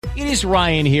It is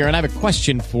Ryan here, and I have a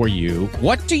question for you.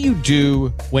 What do you do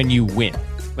when you win?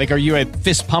 Like, are you a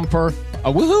fist pumper,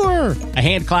 a woohooer, a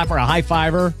hand clapper, a high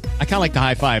fiver? I kind of like the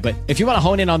high five, but if you want to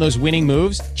hone in on those winning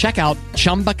moves, check out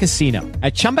Chumba Casino.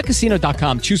 At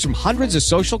ChumbaCasino.com, choose from hundreds of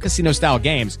social casino-style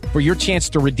games for your chance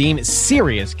to redeem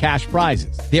serious cash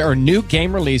prizes. There are new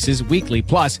game releases weekly,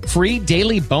 plus free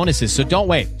daily bonuses, so don't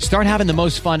wait. Start having the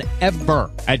most fun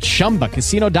ever at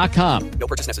ChumbaCasino.com. No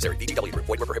purchase necessary. VGW. Void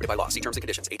where prohibited by law. See terms and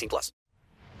conditions. 18+.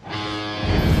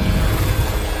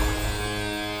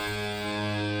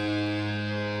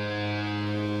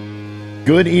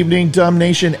 Good evening, Dumb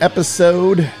Nation.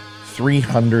 Episode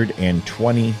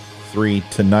 323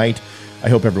 tonight. I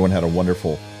hope everyone had a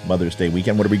wonderful Mother's Day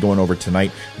weekend. What are we going over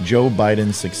tonight? Joe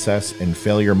Biden's success and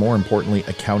failure. More importantly,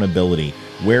 accountability.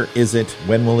 Where is it?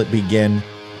 When will it begin?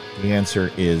 The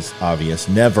answer is obvious.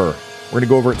 Never. We're going to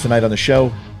go over it tonight on the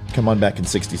show. Come on back in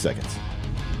 60 seconds.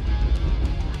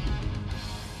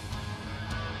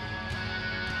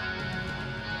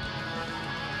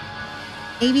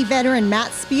 Navy veteran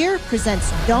Matt Spear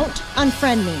presents Don't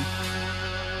Unfriend Me.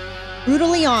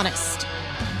 Brutally honest.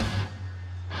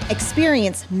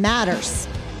 Experience matters.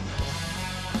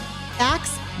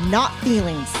 Facts, not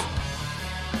feelings.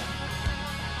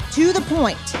 To the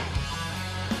point.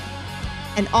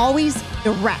 And always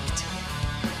direct.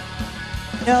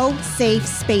 No safe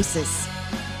spaces.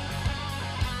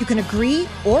 You can agree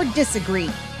or disagree.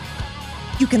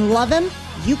 You can love him,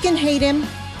 you can hate him.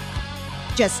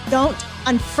 Just don't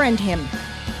unfriend him.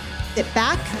 Sit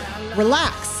back,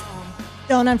 relax.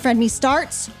 Don't Unfriend Me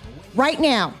starts right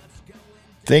now.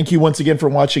 Thank you once again for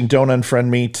watching Don't Unfriend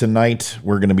Me. Tonight,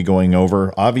 we're going to be going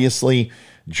over, obviously,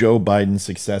 Joe Biden's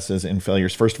successes and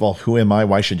failures. First of all, who am I?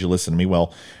 Why should you listen to me?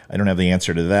 Well, I don't have the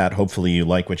answer to that. Hopefully you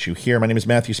like what you hear. My name is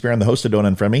Matthew Spear. I'm the host of Don't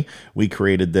Unfriend Me. We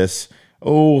created this,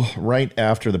 right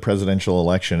after the presidential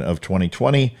election of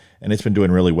 2020, and it's been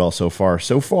doing really well so far.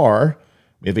 So far,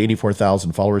 we have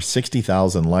 84,000 followers,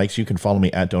 60,000 likes. You can follow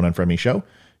me at Don't Unfriend Me Show.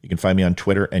 You can find me on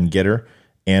Twitter and Getter,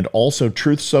 and also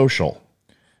Truth Social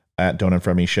at Don't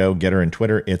Unfriend Me Show. Getter and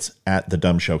Twitter, it's at The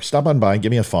Dumb Show. Stop on by,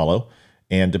 give me a follow,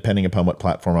 and depending upon what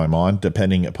platform I'm on,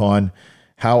 depending upon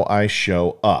how I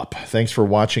show up. Thanks for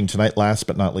watching tonight. Last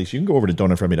but not least, you can go over to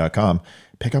don'tunfriendme.com,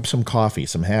 pick up some coffee,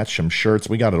 some hats, some shirts.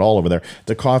 We got it all over there.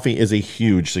 The coffee is a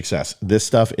huge success. This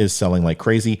stuff is selling like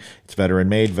crazy. It's veteran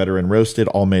made, veteran roasted,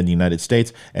 all made in the United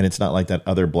States. And it's not like that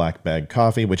other black bag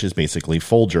coffee, which is basically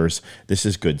Folgers. This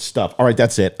is good stuff. All right,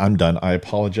 that's it. I'm done. I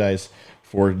apologize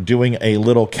for doing a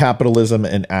little capitalism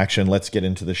in action. Let's get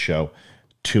into the show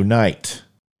tonight.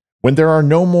 When there are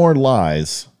no more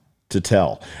lies to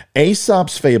tell.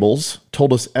 Aesop's fables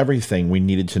told us everything we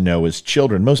needed to know as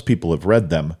children. Most people have read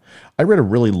them. I read a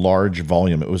really large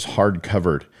volume. It was hard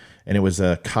covered, and it was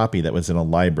a copy that was in a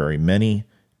library. Many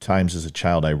times as a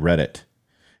child, I read it.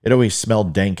 It always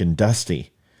smelled dank and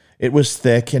dusty. It was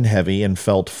thick and heavy and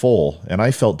felt full, and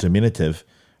I felt diminutive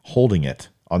holding it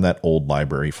on that old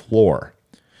library floor.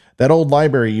 That old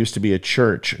library used to be a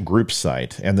church group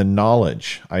site, and the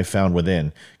knowledge I found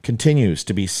within continues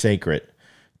to be sacred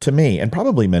to me and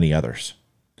probably many others.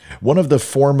 One of the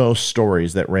foremost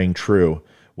stories that rang true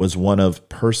was one of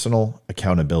personal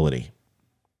accountability.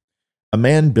 A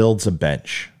man builds a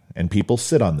bench, and people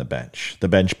sit on the bench. The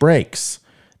bench breaks.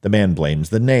 The man blames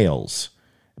the nails.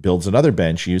 Builds another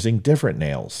bench using different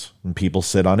nails, and people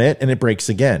sit on it, and it breaks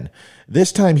again.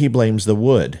 This time he blames the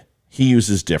wood. He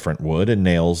uses different wood and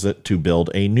nails it to build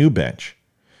a new bench.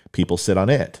 People sit on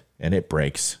it, and it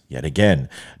breaks yet again.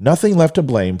 Nothing left to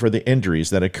blame for the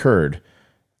injuries that occurred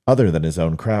other than his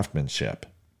own craftsmanship.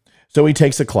 So he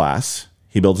takes a class.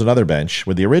 He builds another bench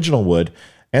with the original wood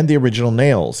and the original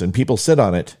nails, and people sit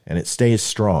on it, and it stays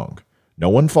strong. No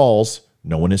one falls.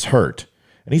 No one is hurt.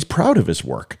 And he's proud of his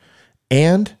work.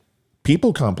 And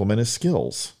people compliment his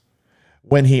skills.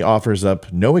 When he offers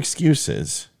up no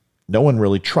excuses, no one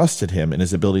really trusted him in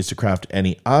his abilities to craft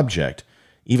any object,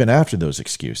 even after those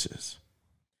excuses.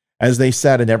 As they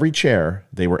sat in every chair,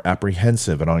 they were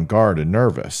apprehensive and on guard and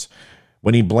nervous.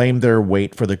 When he blamed their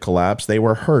weight for the collapse, they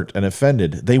were hurt and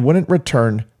offended. They wouldn't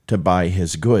return to buy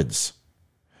his goods.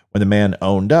 When the man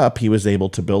owned up, he was able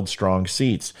to build strong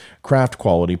seats, craft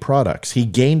quality products. He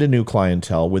gained a new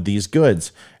clientele with these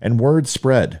goods, and word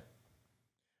spread.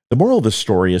 The moral of the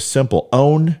story is simple.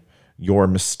 Own your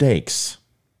mistakes.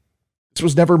 This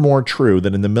was never more true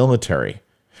than in the military.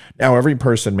 Now, every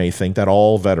person may think that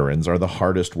all veterans are the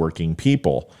hardest working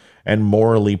people and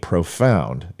morally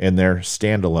profound in their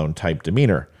standalone type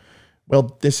demeanor.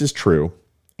 Well, this is true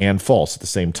and false at the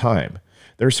same time.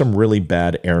 There are some really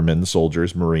bad airmen,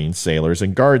 soldiers, Marines, sailors,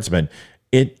 and guardsmen.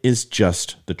 It is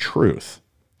just the truth.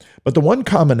 But the one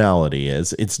commonality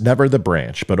is it's never the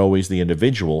branch, but always the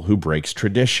individual who breaks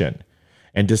tradition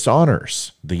and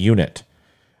dishonors the unit.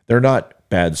 They're not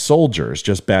bad soldiers,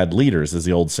 just bad leaders, as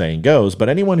the old saying goes, but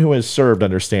anyone who has served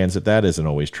understands that that isn't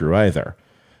always true either.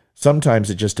 Sometimes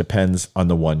it just depends on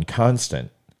the one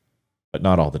constant, but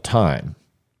not all the time.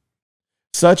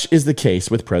 Such is the case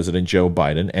with President Joe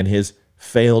Biden and his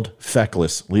failed,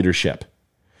 feckless leadership.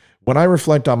 When I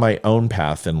reflect on my own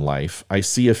path in life, I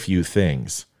see a few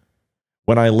things.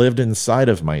 When I lived inside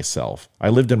of myself, I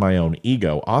lived in my own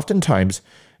ego. Oftentimes,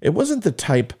 it wasn't the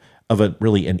type of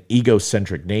an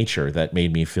egocentric nature that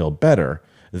made me feel better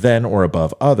than or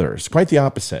above others. Quite the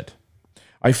opposite.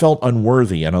 I felt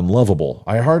unworthy and unlovable.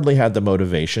 I hardly had the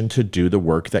motivation to do the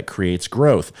work that creates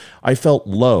growth. I felt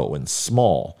low and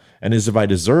small, and as if I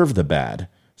deserved the bad,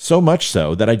 so much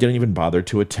so that I didn't even bother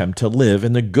to attempt to live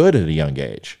in the good at a young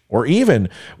age. Or even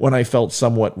when I felt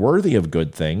somewhat worthy of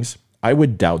good things, I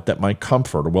would doubt that my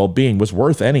comfort or well-being was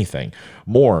worth anything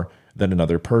more than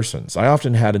another person's. I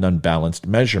often had an unbalanced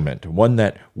measurement, one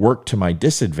that worked to my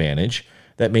disadvantage,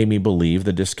 that made me believe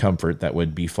the discomfort that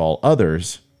would befall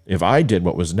others if I did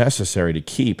what was necessary to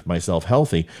keep myself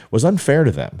healthy was unfair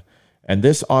to them, and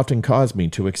this often caused me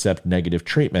to accept negative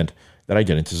treatment that I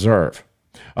didn't deserve.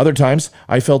 Other times,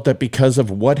 I felt that because of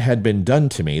what had been done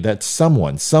to me, that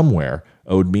someone, somewhere,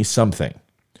 owed me something.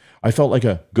 I felt like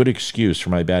a good excuse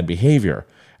for my bad behavior,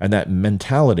 and that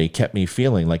mentality kept me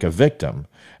feeling like a victim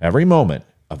every moment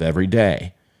of every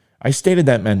day. I stated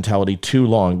that mentality too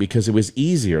long because it was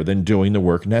easier than doing the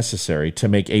work necessary to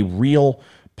make a real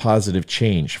positive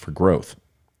change for growth.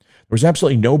 There was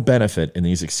absolutely no benefit in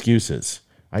these excuses.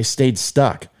 I stayed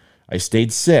stuck. I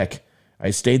stayed sick.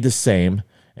 I stayed the same,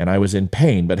 and I was in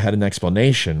pain but had an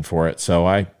explanation for it, so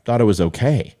I thought it was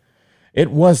okay.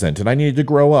 It wasn't, and I needed to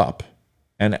grow up.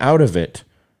 And out of it,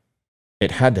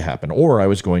 it had to happen, or I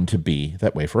was going to be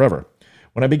that way forever.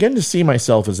 When I began to see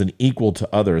myself as an equal to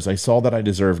others, I saw that I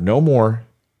deserved no more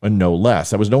and no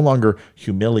less. I was no longer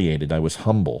humiliated. I was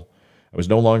humble. I was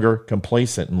no longer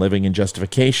complacent and living in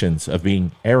justifications of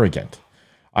being arrogant.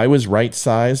 I was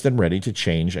right-sized and ready to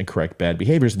change and correct bad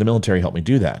behaviors, and the military helped me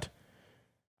do that.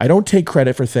 I don't take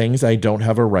credit for things I don't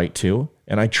have a right to,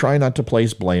 and I try not to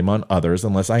place blame on others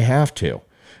unless I have to,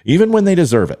 even when they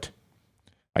deserve it.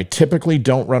 I typically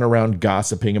don't run around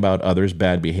gossiping about others'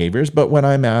 bad behaviors, but when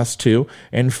I'm asked to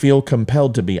and feel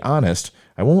compelled to be honest,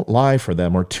 I won't lie for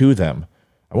them or to them.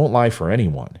 I won't lie for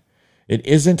anyone. It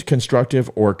isn't constructive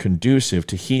or conducive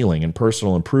to healing and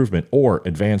personal improvement or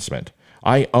advancement.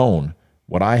 I own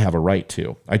what I have a right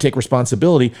to. I take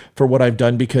responsibility for what I've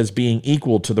done because being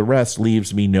equal to the rest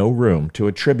leaves me no room to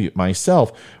attribute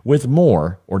myself with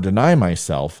more or deny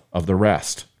myself of the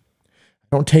rest.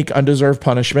 I don't take undeserved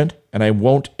punishment, and I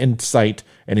won't incite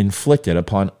and inflict it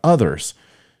upon others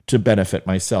to benefit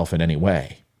myself in any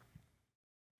way.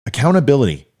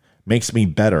 Accountability makes me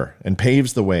better and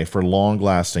paves the way for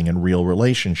long-lasting and real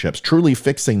relationships, truly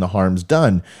fixing the harms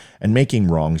done and making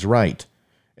wrongs right.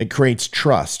 It creates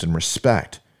trust and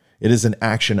respect. It is an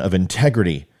action of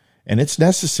integrity, and it's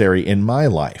necessary in my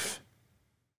life.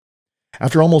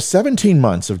 After almost 17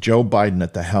 months of Joe Biden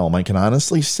at the helm, I can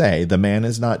honestly say the man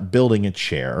is not building a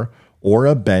chair or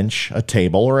a bench, a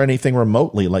table, or anything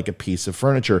remotely like a piece of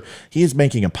furniture. He is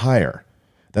making a pyre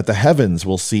that the heavens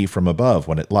will see from above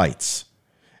when it lights.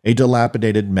 A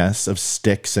dilapidated mess of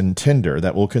sticks and tinder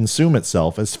that will consume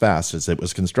itself as fast as it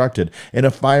was constructed in a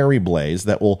fiery blaze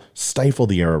that will stifle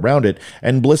the air around it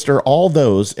and blister all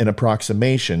those in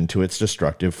approximation to its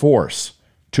destructive force.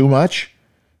 Too much?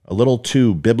 A little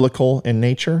too biblical in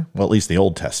nature? Well, at least the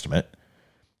Old Testament.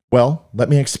 Well, let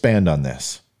me expand on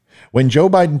this. When Joe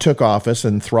Biden took office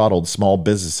and throttled small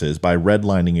businesses by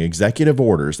redlining executive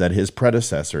orders that his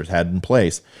predecessors had in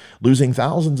place, losing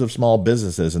thousands of small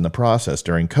businesses in the process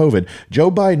during COVID,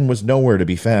 Joe Biden was nowhere to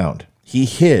be found. He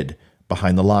hid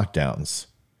behind the lockdowns.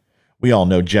 We all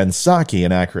know Jen Psaki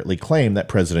inaccurately claimed that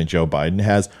President Joe Biden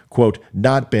has, quote,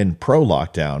 not been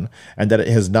pro-lockdown and that it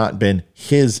has not been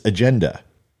his agenda.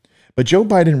 But Joe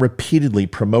Biden repeatedly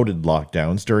promoted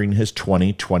lockdowns during his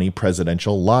 2020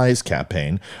 presidential lies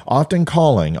campaign, often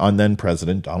calling on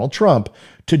then-President Donald Trump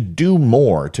to do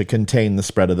more to contain the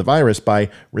spread of the virus by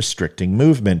restricting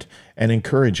movement and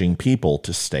encouraging people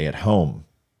to stay at home.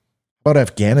 About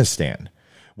Afghanistan,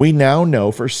 we now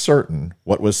know for certain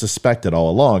what was suspected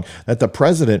all along, that the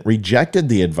president rejected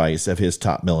the advice of his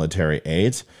top military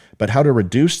aides, but how to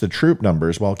reduce the troop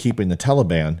numbers while keeping the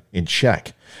Taliban in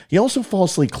check. He also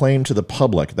falsely claimed to the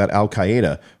public that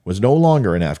al-Qaeda was no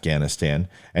longer in Afghanistan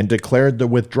and declared the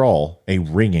withdrawal a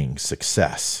ringing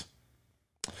success.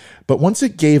 But once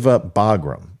it gave up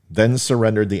Bagram, then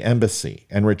surrendered the embassy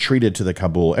and retreated to the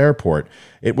Kabul airport,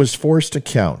 it was forced to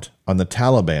count on the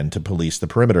Taliban to police the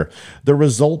perimeter. The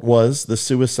result was the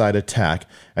suicide attack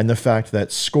and the fact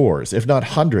that scores, if not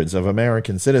hundreds, of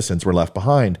American citizens were left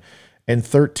behind, and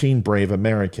 13 brave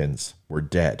Americans were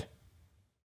dead.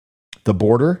 The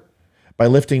border? By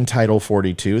lifting Title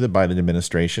 42, the Biden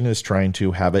administration is trying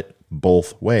to have it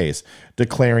both ways,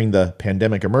 declaring the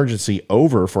pandemic emergency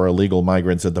over for illegal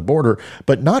migrants at the border,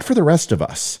 but not for the rest of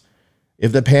us.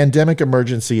 If the pandemic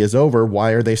emergency is over,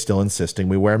 why are they still insisting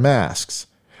we wear masks?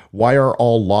 Why are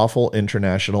all lawful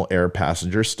international air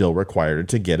passengers still required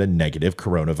to get a negative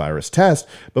coronavirus test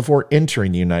before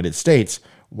entering the United States,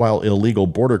 while illegal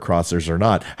border crossers are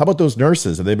not? How about those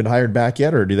nurses? Have they been hired back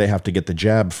yet, or do they have to get the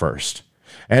jab first?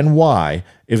 And why,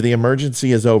 if the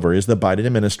emergency is over, is the Biden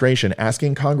administration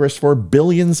asking Congress for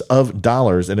billions of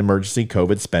dollars in emergency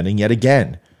COVID spending yet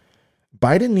again?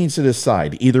 Biden needs to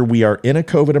decide either we are in a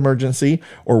COVID emergency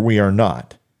or we are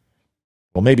not.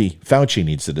 Well, maybe Fauci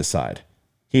needs to decide.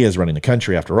 He is running the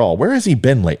country after all. Where has he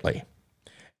been lately?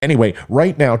 Anyway,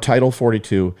 right now, Title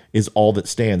 42 is all that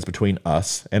stands between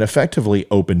us and effectively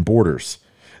open borders.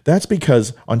 That's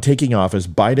because on taking office,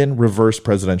 Biden reversed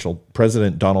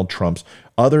President Donald Trump's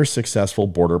other successful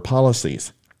border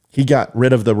policies. He got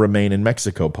rid of the Remain in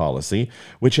Mexico policy,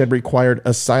 which had required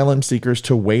asylum seekers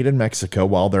to wait in Mexico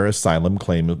while their asylum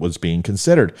claim was being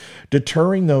considered,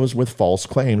 deterring those with false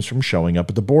claims from showing up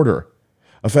at the border.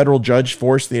 A federal judge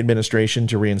forced the administration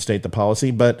to reinstate the policy,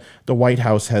 but the White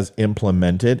House has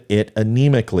implemented it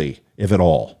anemically, if at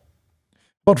all.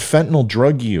 About fentanyl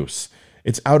drug use.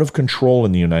 It's out of control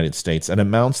in the United States, and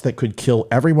amounts that could kill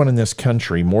everyone in this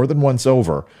country more than once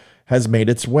over has made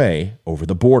its way over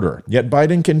the border. Yet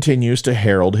Biden continues to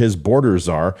herald his border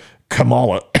czar,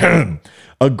 Kamala,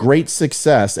 a great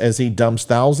success as he dumps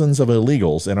thousands of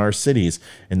illegals in our cities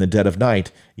in the dead of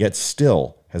night, yet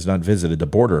still has not visited the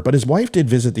border. But his wife did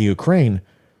visit the Ukraine.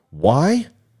 Why?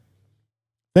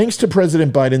 Thanks to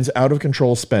President Biden's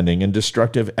out-of-control spending and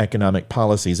destructive economic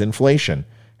policies, inflation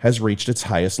has reached its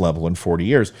highest level in 40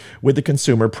 years, with the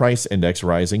consumer price index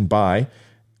rising by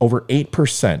over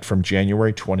 8% from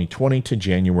January 2020 to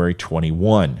January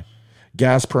 21.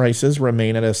 Gas prices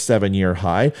remain at a 7-year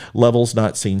high, levels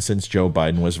not seen since Joe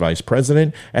Biden was vice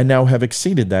president, and now have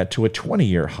exceeded that to a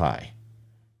 20-year high.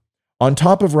 On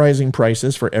top of rising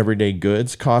prices for everyday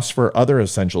goods, costs for other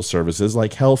essential services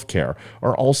like healthcare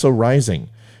are also rising.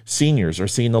 Seniors are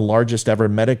seeing the largest ever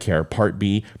Medicare Part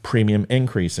B premium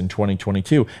increase in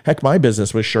 2022. Heck, my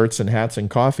business with shirts and hats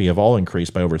and coffee have all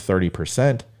increased by over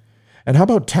 30%. And how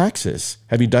about taxes?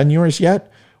 Have you done yours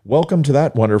yet? Welcome to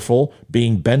that wonderful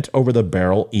being bent over the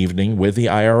barrel evening with the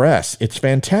IRS. It's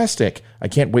fantastic. I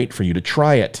can't wait for you to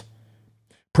try it.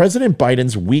 President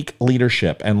Biden's weak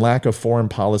leadership and lack of foreign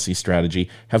policy strategy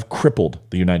have crippled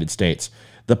the United States.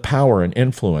 The power and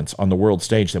influence on the world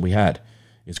stage that we had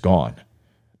is gone.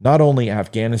 Not only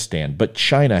Afghanistan, but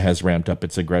China has ramped up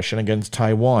its aggression against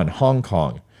Taiwan, Hong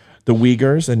Kong. The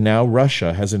Uyghurs, and now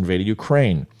Russia has invaded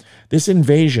Ukraine. This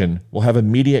invasion will have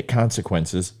immediate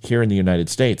consequences here in the United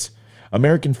States.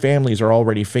 American families are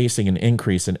already facing an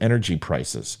increase in energy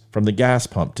prices, from the gas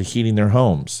pump to heating their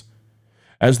homes.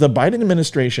 As the Biden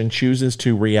administration chooses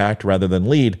to react rather than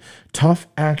lead, tough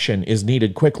action is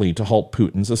needed quickly to halt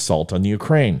Putin's assault on the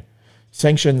Ukraine.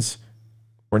 Sanctions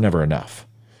were never enough.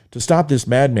 To stop this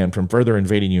madman from further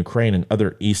invading Ukraine and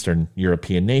other Eastern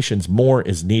European nations, more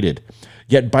is needed.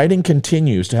 Yet Biden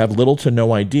continues to have little to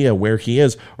no idea where he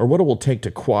is or what it will take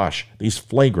to quash these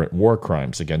flagrant war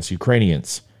crimes against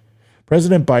Ukrainians.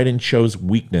 President Biden chose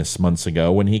weakness months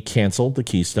ago when he canceled the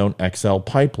Keystone XL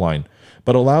pipeline,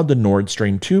 but allowed the Nord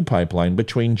Stream 2 pipeline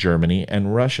between Germany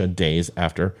and Russia days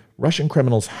after Russian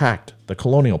criminals hacked the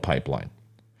Colonial Pipeline.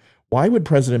 Why would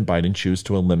President Biden choose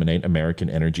to eliminate American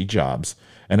energy jobs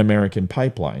and American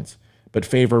pipelines, but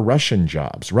favor Russian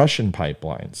jobs, Russian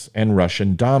pipelines, and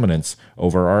Russian dominance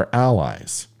over our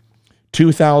allies?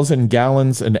 2,000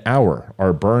 gallons an hour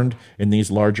are burned in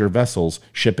these larger vessels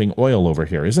shipping oil over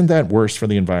here. Isn't that worse for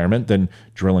the environment than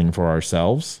drilling for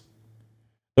ourselves?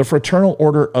 The Fraternal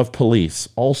Order of Police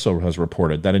also has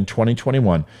reported that in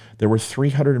 2021, there were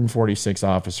 346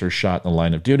 officers shot in the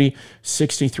line of duty.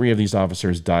 63 of these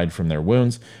officers died from their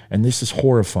wounds, and this is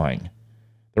horrifying.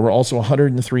 There were also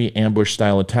 103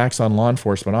 ambush-style attacks on law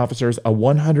enforcement officers, a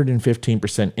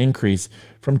 115% increase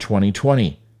from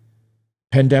 2020.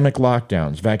 Pandemic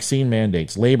lockdowns, vaccine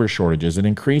mandates, labor shortages, and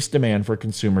increased demand for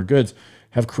consumer goods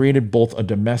have created both a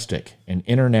domestic and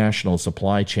international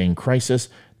supply chain crisis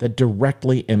that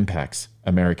directly impacts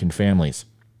American families.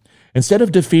 Instead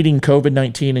of defeating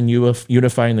COVID-19 and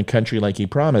unifying the country like he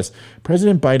promised,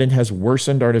 President Biden has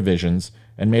worsened our divisions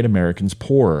and made Americans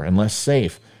poorer and less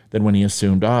safe than when he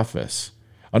assumed office.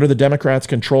 Under the Democrats'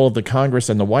 control of the Congress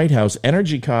and the White House,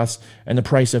 energy costs and the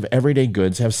price of everyday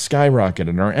goods have skyrocketed,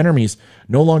 and our enemies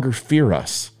no longer fear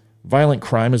us. Violent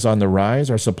crime is on the rise,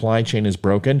 our supply chain is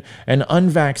broken, and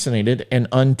unvaccinated and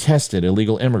untested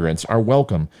illegal immigrants are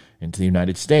welcome into the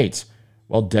United States,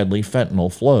 while deadly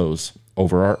fentanyl flows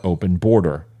over our open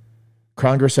border.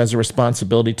 Congress has a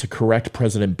responsibility to correct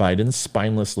President Biden's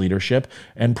spineless leadership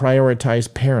and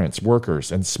prioritize parents,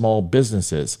 workers, and small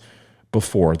businesses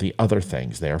before the other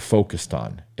things they are focused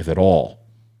on, if at all.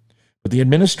 But the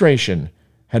administration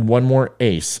had one more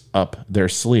ace up their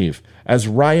sleeve as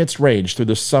riots raged through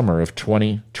the summer of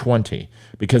 2020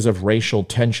 because of racial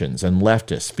tensions and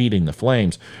leftists feeding the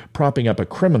flames, propping up a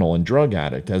criminal and drug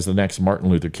addict as the next Martin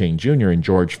Luther King Jr. and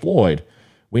George Floyd.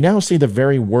 We now see the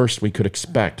very worst we could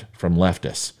expect from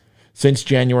leftists. Since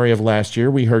January of last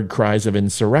year, we heard cries of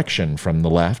insurrection from the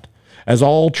left, as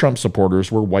all Trump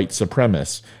supporters were white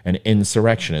supremacists and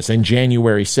insurrectionists, and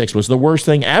January 6th was the worst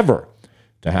thing ever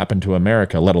to happen to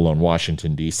America, let alone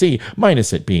Washington, D.C.,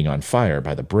 minus it being on fire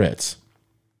by the Brits.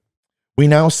 We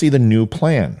now see the new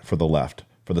plan for the left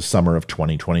for the summer of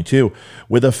 2022,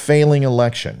 with a failing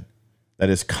election that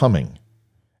is coming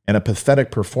and a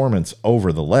pathetic performance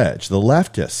over the ledge. The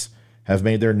leftists have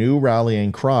made their new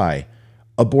rallying cry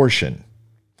abortion.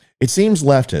 It seems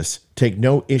leftists take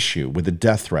no issue with the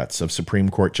death threats of Supreme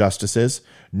Court justices.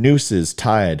 Nooses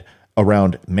tied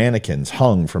around mannequins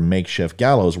hung from makeshift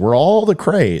gallows were all the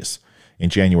craze in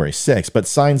January 6th, but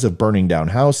signs of burning down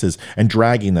houses and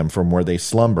dragging them from where they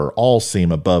slumber all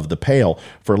seem above the pale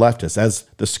for leftists, as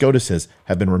the SCOTUSes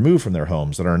have been removed from their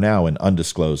homes and are now in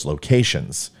undisclosed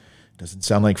locations. Doesn't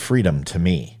sound like freedom to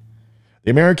me.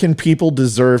 The American people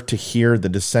deserve to hear the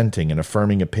dissenting and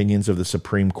affirming opinions of the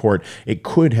Supreme Court. It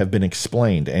could have been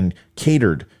explained and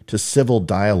catered to civil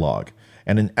dialogue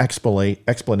and an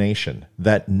explanation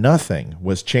that nothing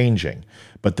was changing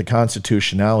but the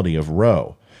constitutionality of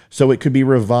Roe, so it could be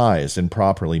revised and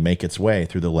properly make its way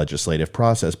through the legislative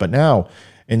process. But now,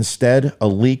 instead, a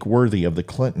leak worthy of the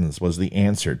Clintons was the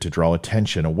answer to draw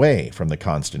attention away from the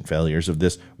constant failures of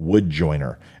this wood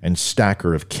joiner and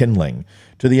stacker of kindling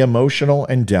to the emotional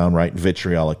and downright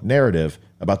vitriolic narrative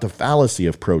about the fallacy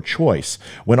of pro-choice,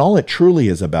 when all it truly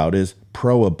is about is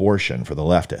pro-abortion for the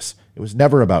leftists. It was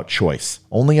never about choice,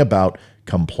 only about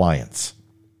compliance.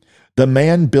 The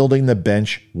man building the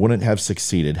bench wouldn't have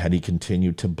succeeded had he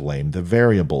continued to blame the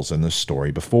variables in the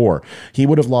story before. He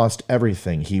would have lost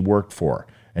everything he worked for,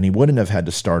 and he wouldn't have had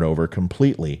to start over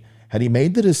completely had he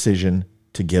made the decision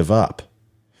to give up.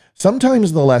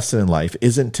 Sometimes the lesson in life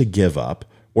isn't to give up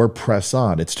or press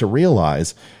on. It's to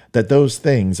realize that those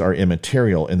things are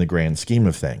immaterial in the grand scheme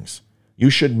of things. You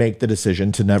should make the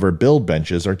decision to never build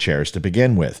benches or chairs to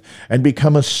begin with, and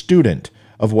become a student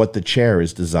of what the chair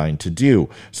is designed to do,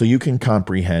 so you can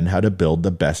comprehend how to build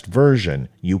the best version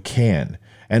you can,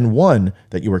 and one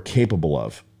that you are capable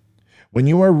of. When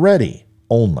you are ready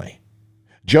only.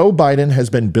 Joe Biden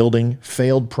has been building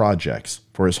failed projects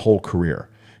for his whole career.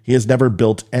 He has never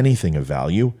built anything of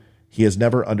value. He has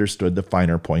never understood the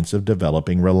finer points of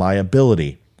developing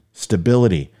reliability,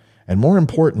 stability, and more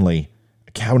importantly,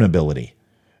 accountability.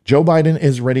 Joe Biden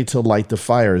is ready to light the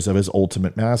fires of his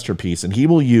ultimate masterpiece, and he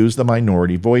will use the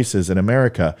minority voices in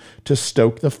America to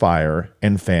stoke the fire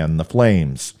and fan the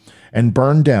flames, and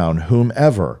burn down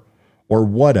whomever or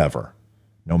whatever,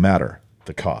 no matter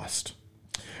the cost.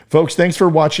 Folks, thanks for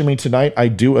watching me tonight. I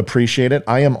do appreciate it.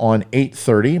 I am on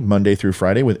 8:30 Monday through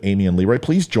Friday with Amy and Leroy.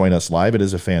 Please join us live. It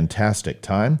is a fantastic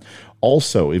time.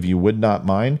 Also, if you would not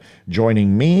mind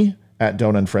joining me at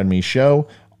Don't Unfriend Me Show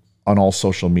on all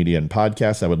social media and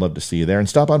podcasts, I would love to see you there. And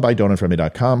stop on by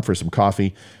don'tunfriendme.com for some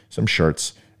coffee, some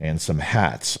shirts, and some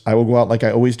hats. I will go out like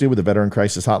I always do with the Veteran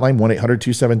Crisis Hotline,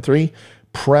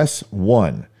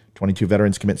 1-800-273-PRESS-1. 22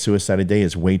 veterans commit suicide a day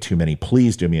is way too many.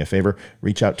 Please do me a favor.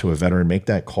 Reach out to a veteran. Make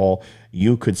that call.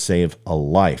 You could save a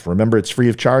life. Remember, it's free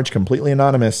of charge, completely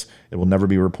anonymous. It will never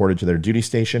be reported to their duty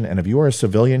station. And if you are a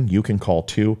civilian, you can call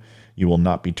too. You will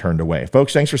not be turned away.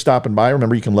 Folks, thanks for stopping by.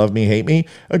 Remember, you can love me, hate me,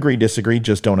 agree, disagree,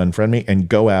 just don't unfriend me, and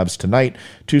go Abs tonight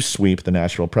to sweep the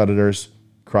Nashville Predators,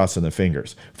 crossing the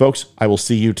fingers. Folks, I will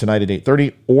see you tonight at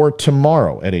 8:30 or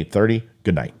tomorrow at 8:30.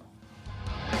 Good night.